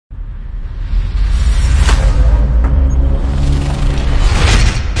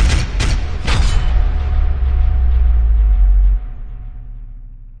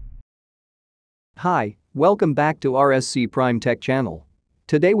Hi, welcome back to RSC Prime Tech channel.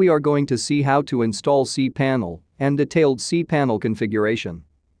 Today we are going to see how to install cPanel and detailed cPanel configuration.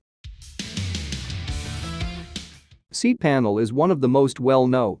 cPanel is one of the most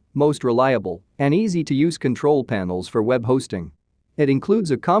well-known, most reliable, and easy-to-use control panels for web hosting. It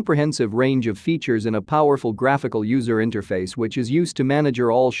includes a comprehensive range of features and a powerful graphical user interface which is used to manage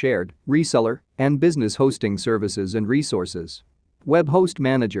all shared, reseller, and business hosting services and resources. Web Host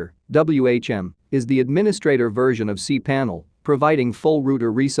Manager (WHM) is the administrator version of cPanel, providing full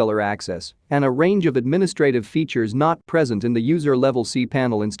router reseller access and a range of administrative features not present in the user-level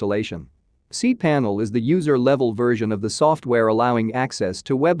cPanel installation. cPanel is the user-level version of the software allowing access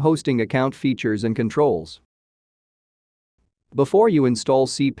to web hosting account features and controls. Before you install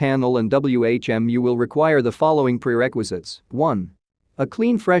cPanel and WHM, you will require the following prerequisites. 1. A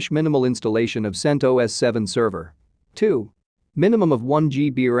clean, fresh, minimal installation of CentOS 7 server. 2. Minimum of 1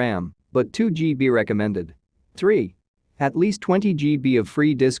 GB RAM, but 2 GB recommended. 3. At least 20 GB of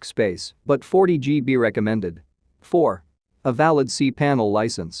free disk space, but 40 GB recommended. 4. A valid cPanel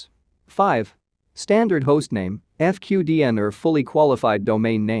license. 5. Standard hostname, FQDN or fully qualified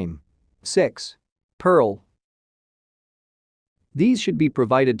domain name. 6. Perl. These should be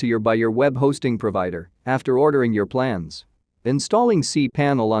provided to you by your web hosting provider after ordering your plans. Installing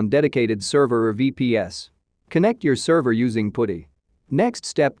cPanel on dedicated server or VPS. Connect your server using PuTTY. Next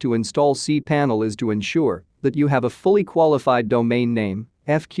step to install cPanel is to ensure that you have a fully qualified domain name,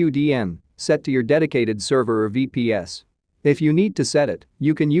 FQDN, set to your dedicated server or VPS. If you need to set it,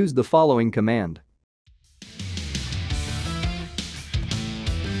 you can use the following command.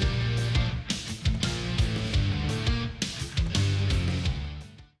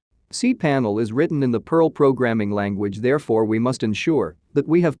 cPanel is written in the Perl programming language, therefore we must ensure that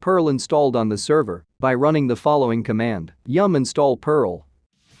we have Perl installed on the server by running the following command: yum install Perl.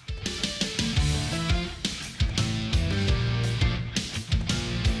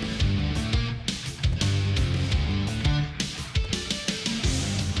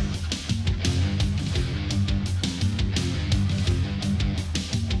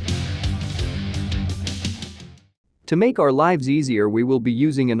 To make our lives easier, we will be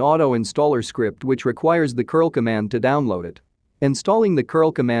using an auto-installer script which requires the curl command to download it. Installing the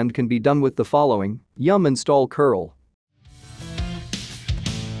curl command can be done with the following: yum install curl.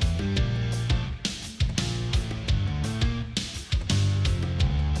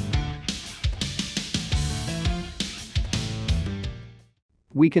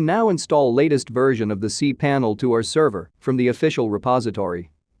 We can now install latest version of the cPanel to our server from the official repository.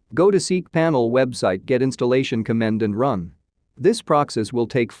 Go to Cpanel website, get installation command and run. This process will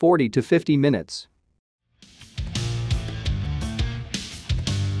take 40 to 50 minutes.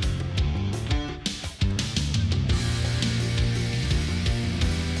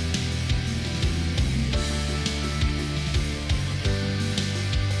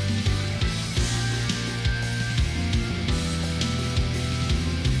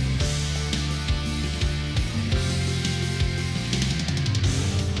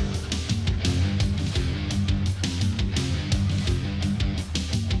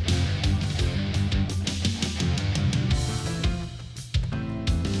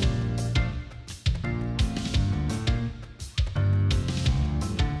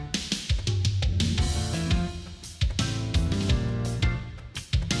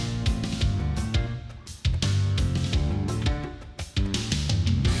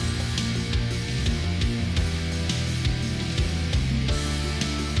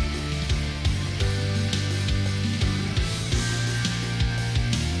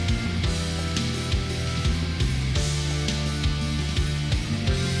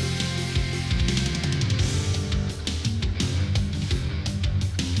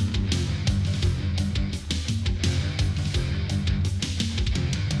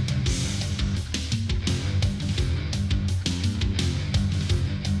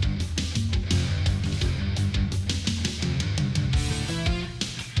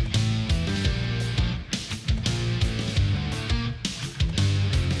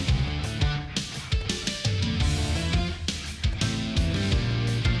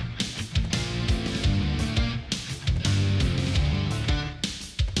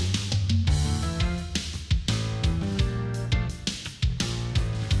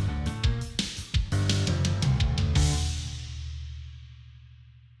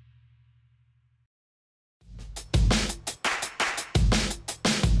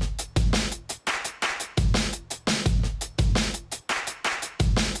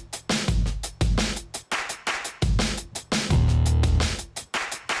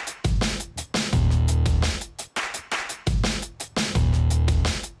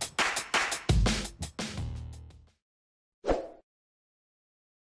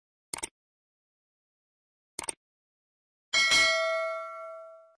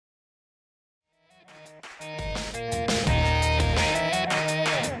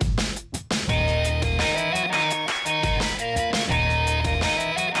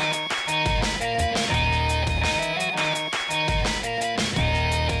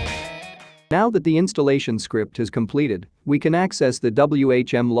 Now that the installation script is completed, we can access the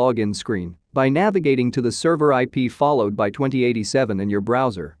WHM login screen by navigating to the server IP followed by 2087 in your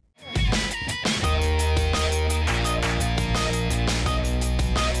browser.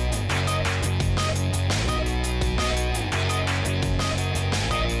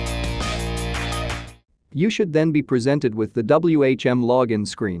 You should then be presented with the WHM login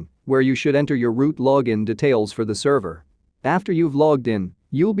screen, where you should enter your root login details for the server. After you've logged in,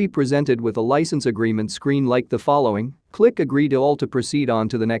 you'll be presented with a license agreement screen like the following. Click Agree to All to proceed on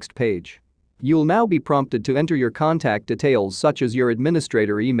to the next page. You'll now be prompted to enter your contact details such as your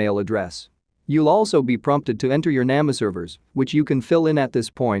administrator email address. You'll also be prompted to enter your nameservers, which you can fill in at this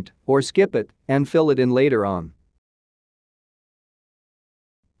point or skip it and fill it in later on.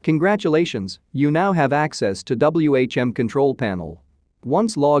 Congratulations, you now have access to WHM control panel.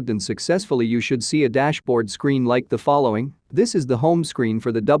 Once logged in successfully, you should see a dashboard screen like the following. This is the home screen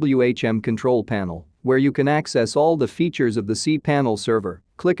for the WHM control panel, where you can access all the features of the cPanel server.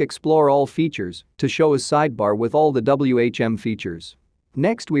 Click Explore All Features to show a sidebar with all the WHM features.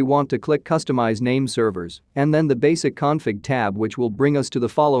 Next, we want to click Customize Name Servers and then the Basic Config tab, which will bring us to the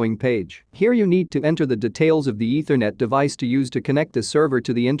following page. Here you need to enter the details of the Ethernet device to use to connect the server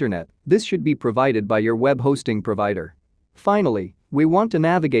to the internet. This should be provided by your web hosting provider. Finally, we want to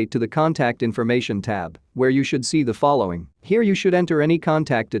navigate to the Contact Information tab, where you should see the following. Here you should enter any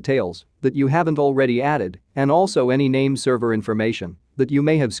contact details that you haven't already added and also any name server information that you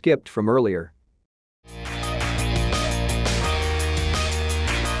may have skipped from earlier.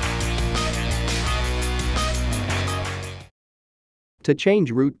 To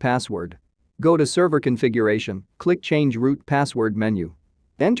change root password, go to Server Configuration, click Change Root Password menu.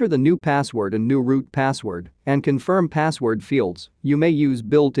 Enter the new password and new root password and confirm password fields. You may use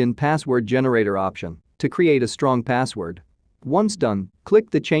built-in password generator option to create a strong password. Once done,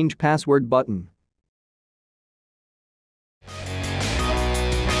 click the Change Password button.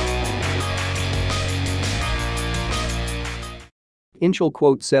 Initial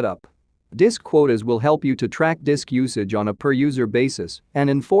quote setup. Disk quotas will help you to track disk usage on a per-user basis and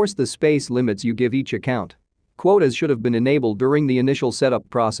enforce the space limits you give each account. Quotas should have been enabled during the initial setup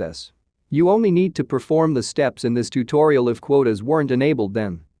process. You only need to perform the steps in this tutorial if quotas weren't enabled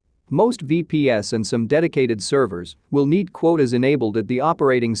then. Most VPS and some dedicated servers will need quotas enabled at the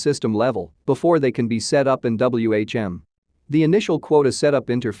operating system level before they can be set up in WHM. The initial quota setup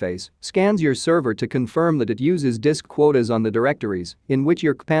interface scans your server to confirm that it uses disk quotas on the directories in which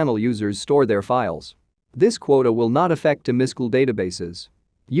your Cpanel users store their files. This quota will not affect MySQL databases.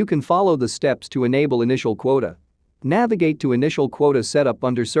 You can follow the steps to enable initial quota. Navigate to Initial Quota Setup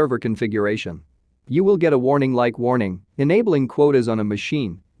under Server Configuration. You will get a warning like warning, enabling quotas on a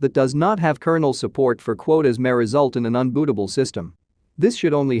machine that does not have kernel support for quotas may result in an unbootable system. This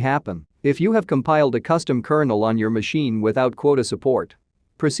should only happen if you have compiled a custom kernel on your machine without quota support.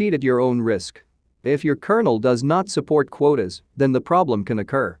 Proceed at your own risk. If your kernel does not support quotas, then the problem can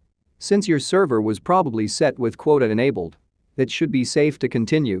occur. Since your server was probably set with quota enabled, it should be safe to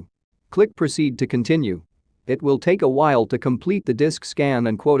continue. Click Proceed to continue. It will take a while to complete the disk scan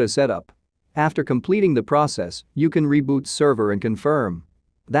and quota setup. After completing the process, you can reboot server and confirm.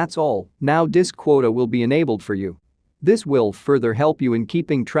 That's all, now disk quota will be enabled for you. This will further help you in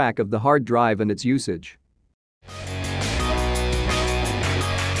keeping track of the hard drive and its usage.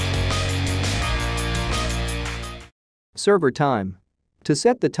 Server time. To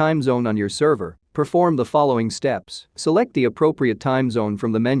set the time zone on your server, perform the following steps. Select the appropriate time zone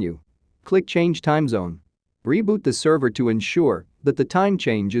from the menu. Click Change Time Zone. Reboot the server to ensure that the time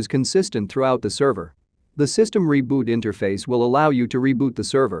change is consistent throughout the server. The system reboot interface will allow you to reboot the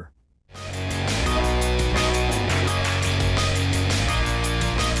server.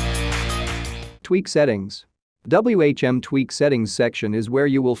 Tweak settings. WHM Tweak Settings section is where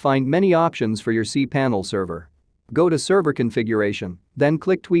you will find many options for your cPanel server. Go to Server Configuration, then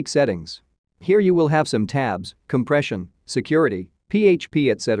click Tweak Settings. Here you will have some tabs: compression, security, PHP,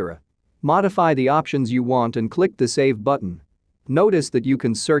 etc. Modify the options you want and click the Save button. Notice that you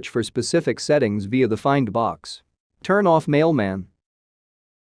can search for specific settings via the Find box. Turn off Mailman.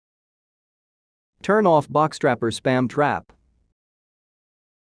 Turn off Boxtrapper Spam Trap.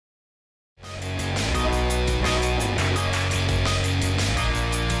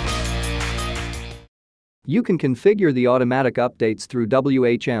 You can configure the automatic updates through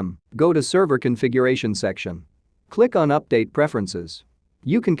WHM. Go to Server Configuration section. Click on Update Preferences.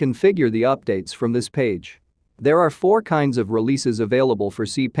 You can configure the updates from this page. There are 4 kinds of releases available for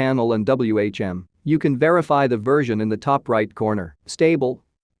cPanel and WHM. You can verify the version in the top right corner. Stable,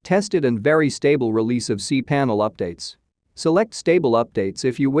 tested and very stable release of cPanel updates. Select Stable Updates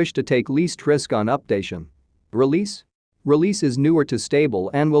if you wish to take least risk on updation. Release? Release is newer to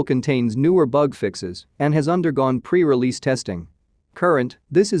stable and will contains newer bug fixes and has undergone pre-release testing. Current,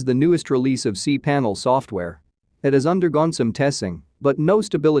 this is the newest release of Cpanel software. It has undergone some testing, but no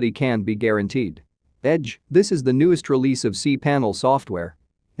stability can be guaranteed. Edge, this is the newest release of Cpanel software.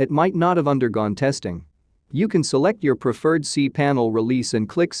 It might not have undergone testing. You can select your preferred Cpanel release and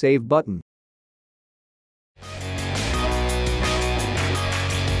click Save button.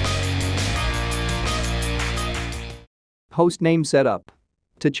 Hostname Setup.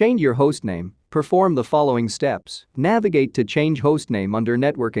 To change your hostname, perform the following steps. Navigate to Change Hostname under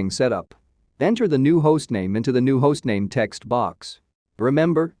Networking Setup. Enter the new hostname into the new hostname text box.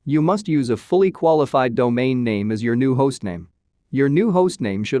 Remember, you must use a fully qualified domain name as your new hostname. Your new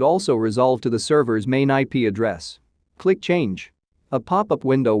hostname should also resolve to the server's main IP address. Click Change. A pop-up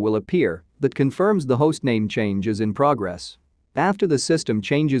window will appear that confirms the hostname change is in progress. After the system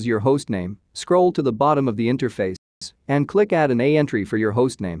changes your hostname, scroll to the bottom of the interface and click Add an A entry for your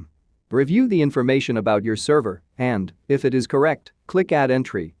hostname. Review the information about your server and, if it is correct, click Add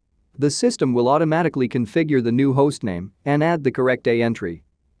Entry. The system will automatically configure the new hostname and add the correct A entry.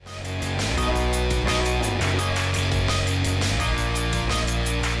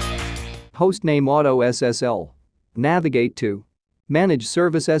 Hostname Auto SSL. Navigate to Manage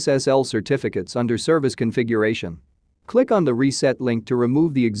Service SSL Certificates under Service Configuration. Click on the Reset link to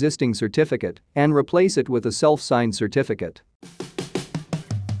remove the existing certificate and replace it with a self-signed certificate.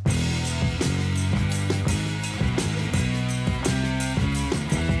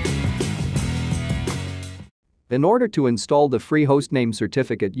 In order to install the free hostname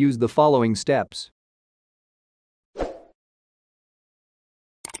certificate, use the following steps.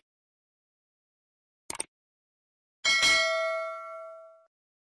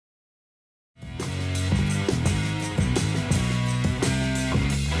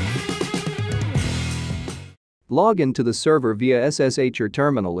 Log in to the server via SSH or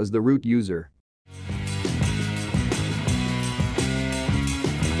terminal as the root user.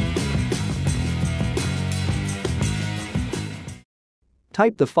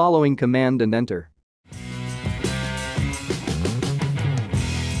 Type the following command and enter.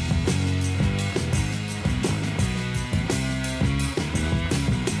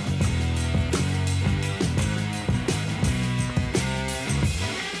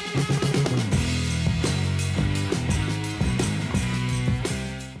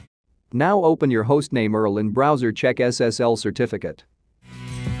 Now open your hostname URL in browser, check SSL certificate.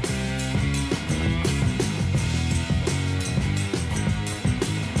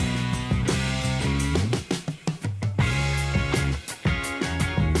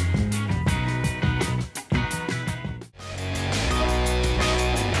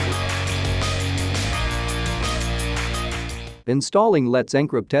 Installing Let's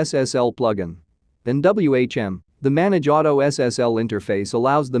Encrypt SSL plugin. In WHM, the Manage Auto SSL interface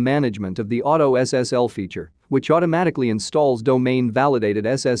allows the management of the Auto SSL feature, which automatically installs domain-validated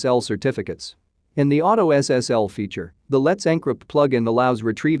SSL certificates. In the Auto SSL feature, the Let's Encrypt plugin allows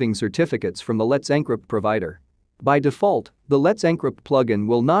retrieving certificates from the Let's Encrypt provider. By default, the Let's Encrypt plugin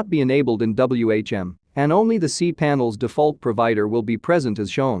will not be enabled in WHM, and only the Cpanel's default provider will be present as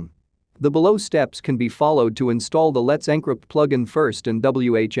shown. The below steps can be followed to install the Let's Encrypt plugin first in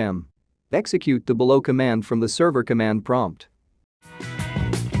WHM. Execute the below command from the server command prompt.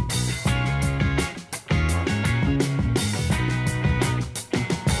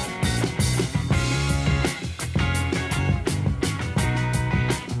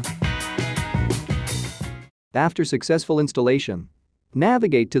 After successful installation,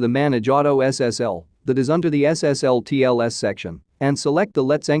 navigate to the Manage Auto SSL that is under the SSL TLS section and select the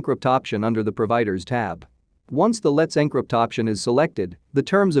Let's Encrypt option under the Providers tab. Once the Let's Encrypt option is selected, the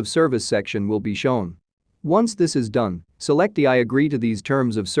Terms of Service section will be shown. Once this is done, select the I agree to these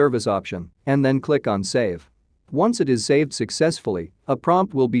Terms of Service option and then click on Save. Once it is saved successfully, a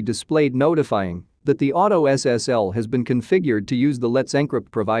prompt will be displayed notifying that the Auto SSL has been configured to use the Let's Encrypt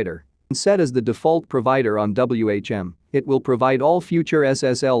provider. Set as the default provider on WHM, it will provide all future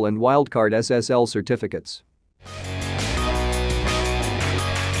SSL and wildcard SSL certificates.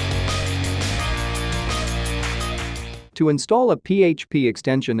 To install a PHP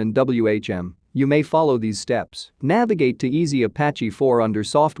extension in WHM, you may follow these steps. Navigate to Easy Apache 4 under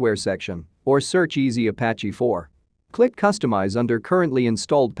Software section, or search Easy Apache 4. Click Customize under Currently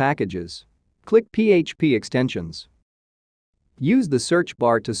Installed Packages. Click PHP Extensions. Use the search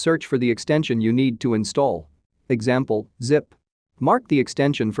bar to search for the extension you need to install. Example, zip. Mark the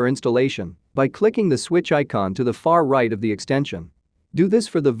extension for installation by clicking the switch icon to the far right of the extension. Do this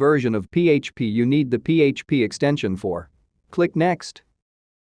for the version of PHP you need the PHP extension for. Click Next.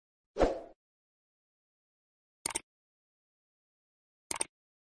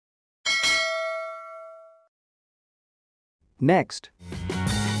 Next.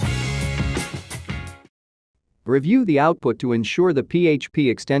 Review the output to ensure the PHP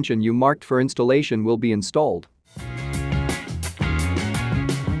extension you marked for installation will be installed.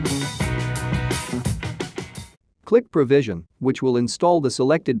 Click Provision, which will install the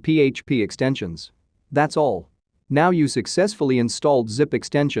selected PHP extensions. That's all. Now you successfully installed zip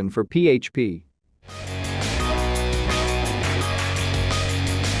extension for PHP.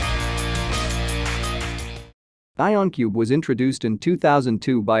 IonCube was introduced in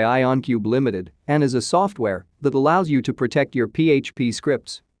 2002 by IonCube Limited and is a software that allows you to protect your PHP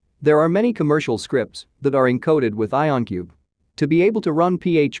scripts. There are many commercial scripts that are encoded with IonCube. To be able to run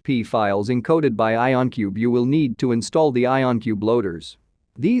PHP files encoded by IonCube, you will need to install the IonCube loaders.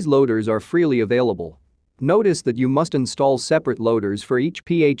 These loaders are freely available. Notice that you must install separate loaders for each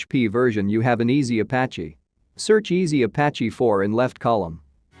PHP version you have in Easy Apache. Search Easy Apache 4 in left column.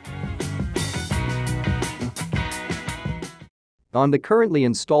 On the Currently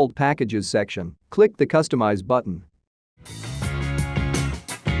Installed Packages section, click the Customize button.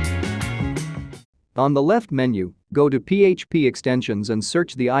 On the left menu, go to PHP Extensions and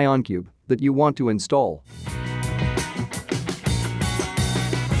search the IonCube that you want to install.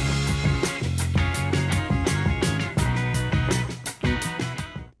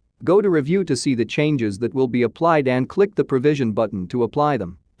 Go to Review to see the changes that will be applied and click the Provision button to apply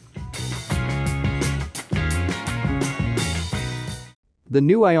them. The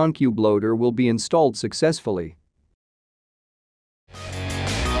new IonCube loader will be installed successfully.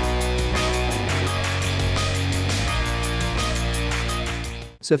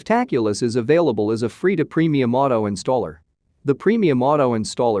 Softaculous is available as a free-to-premium auto installer. The premium auto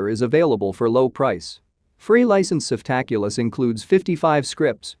installer is available for low price. Free license Softaculous includes 55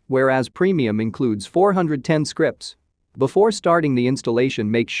 scripts, whereas premium includes 410 scripts. Before starting the installation,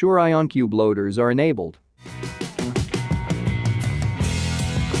 make sure IonCube loaders are enabled.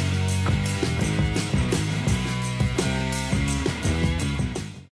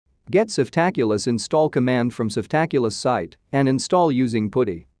 Get Softaculous install command from Softaculous site and install using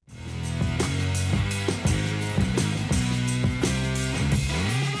PuTTY.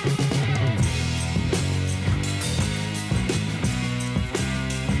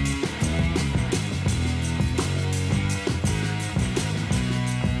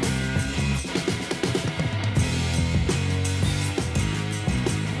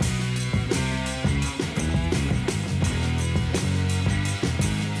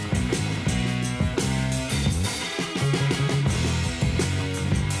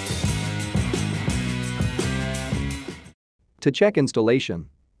 To check installation,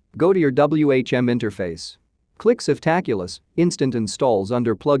 go to your WHM interface. Click Softaculous Instant Installs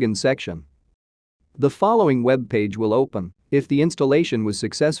under Plugin section. The following web page will open if the installation was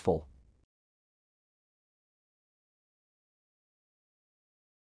successful.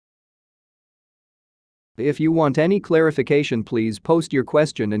 If you want any clarification, please post your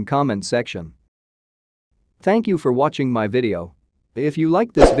question in comment section. Thank you for watching my video. If you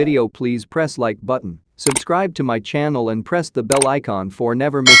like this video, please press like button, subscribe to my channel and press the bell icon for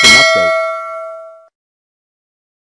never miss an update.